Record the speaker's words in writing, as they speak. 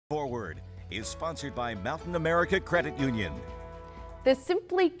Forward is sponsored by Mountain America Credit Union. The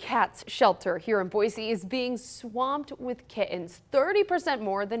Simply Cats shelter here in Boise is being swamped with kittens, 30%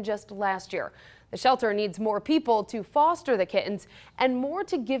 more than just last year. The shelter needs more people to foster the kittens and more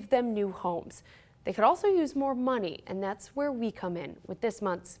to give them new homes. They could also use more money, and that's where we come in with this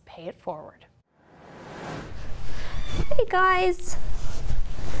month's Pay It Forward. Hey guys!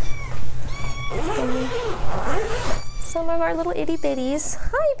 Some of our little itty bitties.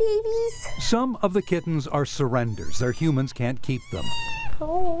 Hi babies! Some of the kittens are surrenders. Their humans can't keep them.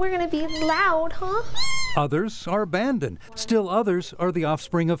 Oh, we're gonna be loud, huh? Others are abandoned. Still others are the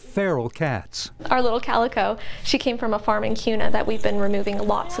offspring of feral cats. Our little calico, she came from a farm in Cuna that we've been removing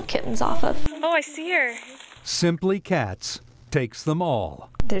lots of kittens off of. Oh, I see her. Simply Cats takes them all,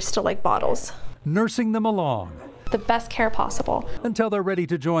 They're still like bottles. nursing them along The best care possible. until they're ready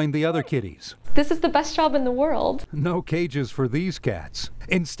to join the other kitties. This is the best job in the world. No cages for these cats.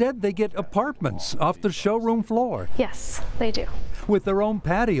 Instead, they get apartments off the showroom floor Yes, they do. with their own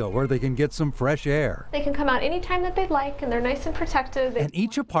patio where they can get some fresh air. They can come out anytime that they'd like, and they're nice and protected. And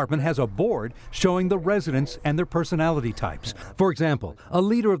each apartment has a board showing the residents and their personality types. For example, a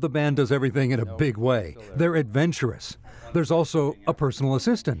leader of the band does everything in a big way. They're adventurous. There's also a personal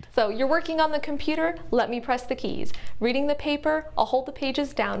assistant. So you're working on the computer, let me press the keys. Reading the paper, I'll hold the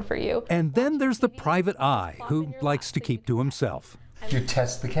pages down for you. And then there's the private eye who likes to keep to himself. You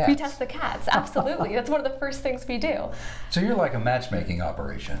test the cats. We test the cats, absolutely. That's one of the first things we do. So you're like a matchmaking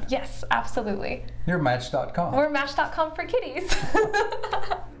operation. Yes, absolutely. You're Match.com. We're Match.com for kitties.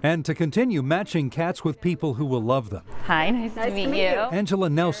 And to continue matching cats with people who will love them, Hi, nice to meet you. Angela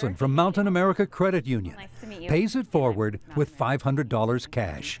Nelson from Mountain America Credit Union Nice to meet you. pays it forward with $500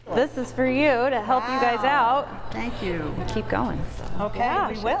 cash. This is for you to help you guys out. Thank you. Keep going.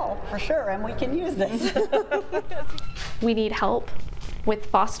 Okay, we will, for sure, and we can use this. We need help with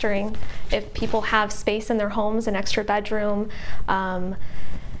fostering. If people have space in their homes, an extra bedroom,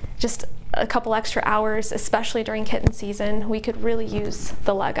 just a couple extra hours, especially during kitten season, we could really use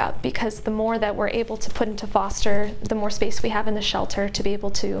the leg up, because the more that we're able to put into foster, the more space we have in the shelter to be able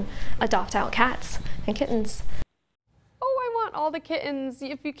to adopt out cats and kittens. Oh, I want all the kittens.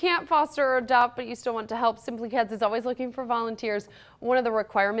 If you can't foster or adopt, but you still want to help, Simply Cats is always looking for volunteers. One of the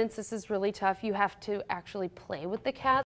requirements, this is really tough, you have to actually play with the cats.